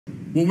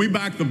When we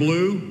back the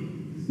blue,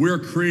 we're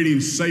creating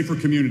safer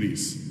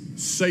communities,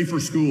 safer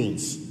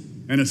schools,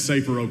 and a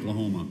safer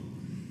Oklahoma.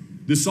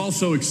 This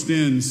also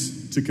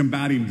extends to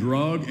combating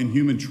drug and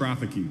human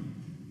trafficking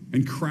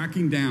and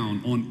cracking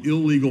down on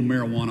illegal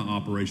marijuana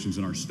operations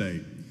in our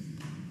state.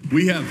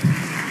 We have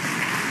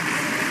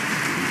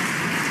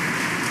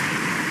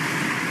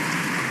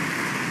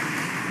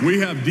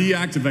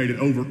deactivated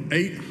over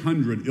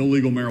 800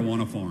 illegal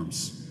marijuana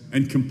farms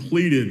and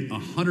completed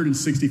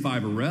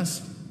 165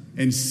 arrests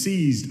and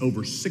seized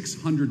over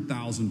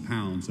 600,000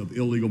 pounds of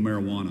illegal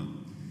marijuana.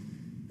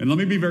 And let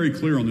me be very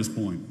clear on this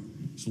point.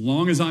 As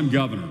long as I'm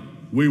governor,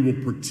 we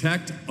will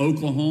protect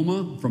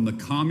Oklahoma from the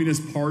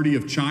Communist Party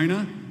of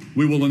China.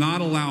 We will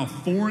not allow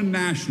foreign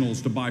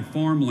nationals to buy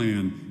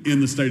farmland in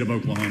the state of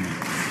Oklahoma.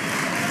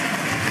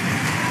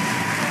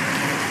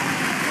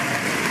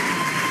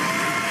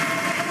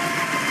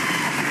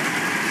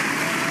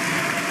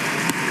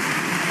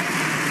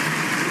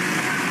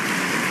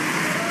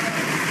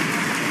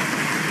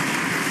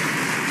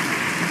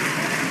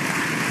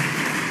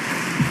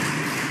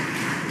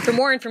 For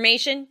more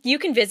information, you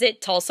can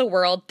visit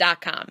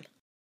tulsaworld.com.